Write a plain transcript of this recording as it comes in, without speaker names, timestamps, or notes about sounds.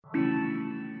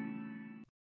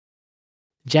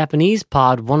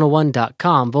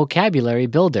JapanesePod101.com Vocabulary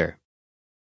Builder.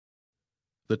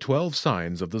 The 12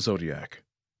 Signs of the Zodiac.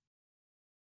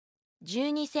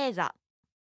 12星座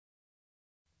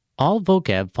All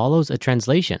vocab follows a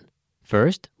translation.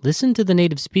 First, listen to the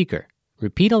native speaker.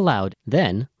 Repeat aloud,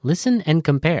 then listen and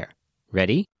compare.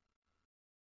 Ready?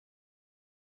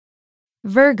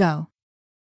 Virgo,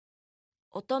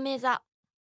 乙女座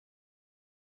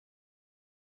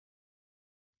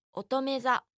乙女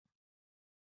座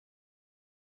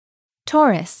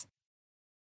Taurus,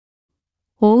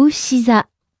 牡牛座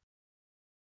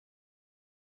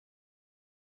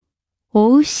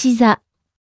牡牛座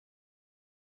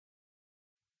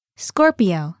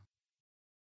Scorpio,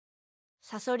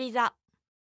 さそり座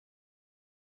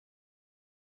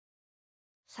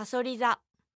さそり座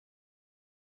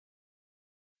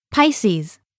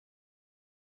Pisces,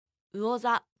 魚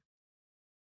座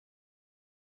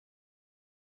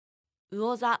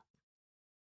魚座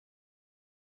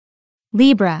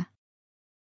Libra,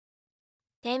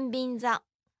 天秤座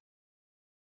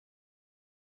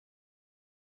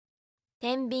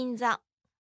天秤座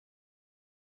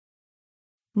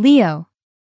Leo,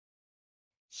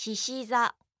 獅子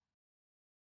座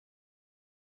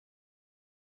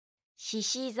獅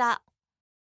子座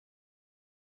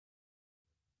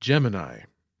Gemini.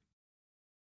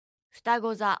 双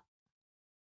子座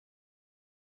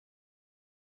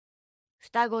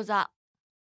双子座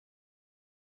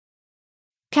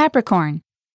Capricorn,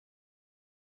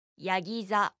 ヤギ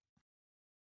座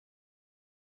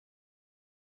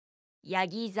ヤ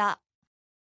ギ座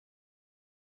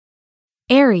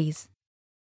Aries,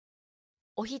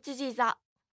 お羊座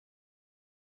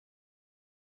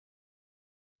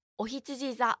お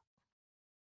羊座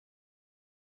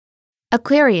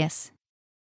Aquarius,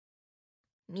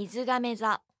 水亀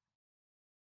座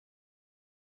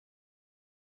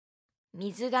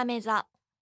水亀座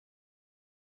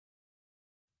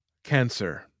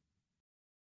Cancer.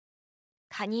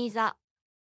 カニ座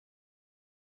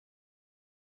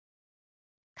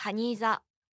カニ座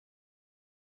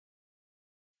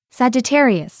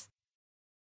Sagittarius,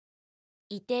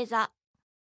 いて座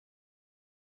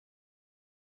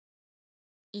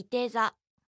いて座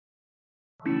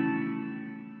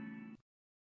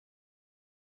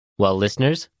Well,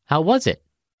 listeners, how was it?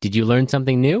 Did you learn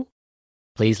something new?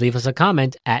 Please leave us a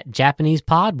comment at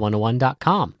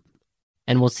JapanesePod101.com.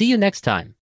 And we'll see you next time.